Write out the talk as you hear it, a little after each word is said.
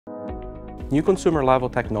New consumer-level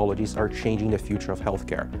technologies are changing the future of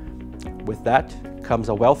healthcare. With that comes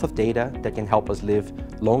a wealth of data that can help us live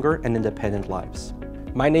longer and independent lives.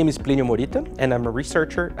 My name is Plinio Morita, and I'm a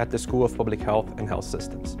researcher at the School of Public Health and Health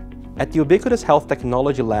Systems. At the Ubiquitous Health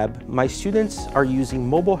Technology Lab, my students are using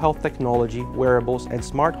mobile health technology, wearables, and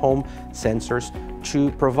smart home sensors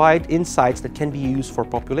to provide insights that can be used for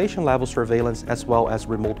population-level surveillance as well as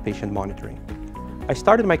remote patient monitoring. I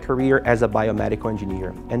started my career as a biomedical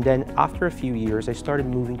engineer, and then after a few years, I started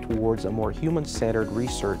moving towards a more human-centered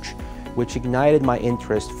research, which ignited my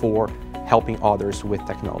interest for helping others with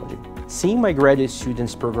technology. Seeing my graduate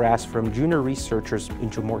students progress from junior researchers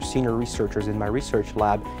into more senior researchers in my research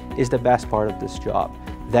lab is the best part of this job.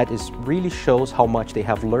 That really shows how much they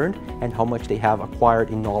have learned and how much they have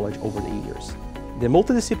acquired in knowledge over the years. The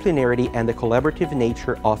multidisciplinarity and the collaborative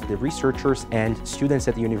nature of the researchers and students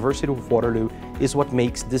at the University of Waterloo is what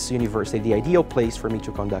makes this university the ideal place for me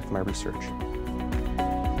to conduct my research.